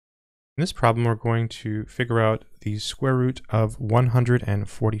In this problem, we're going to figure out the square root of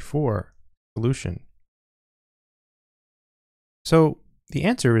 144 solution. So the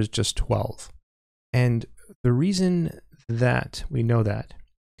answer is just 12. And the reason that we know that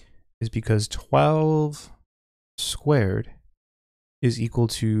is because 12 squared is equal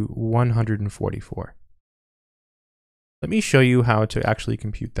to 144. Let me show you how to actually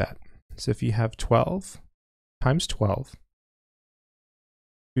compute that. So if you have 12 times 12,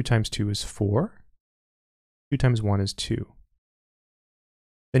 2 times 2 is 4. 2 times 1 is 2.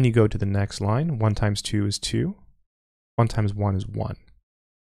 Then you go to the next line. 1 times 2 is 2. 1 times 1 is 1.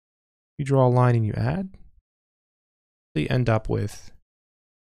 You draw a line and you add. So you end up with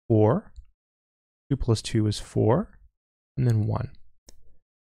 4. 2 plus 2 is 4. And then 1.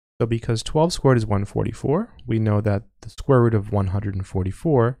 So because 12 squared is 144, we know that the square root of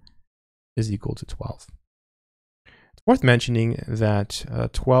 144 is equal to 12. It's worth mentioning that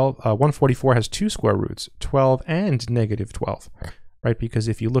 144 has two square roots, 12 and negative 12, right? Because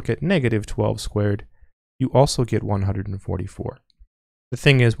if you look at negative 12 squared, you also get 144. The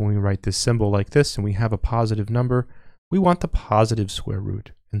thing is, when we write this symbol like this and we have a positive number, we want the positive square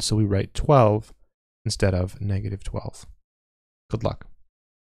root. And so we write 12 instead of negative 12. Good luck.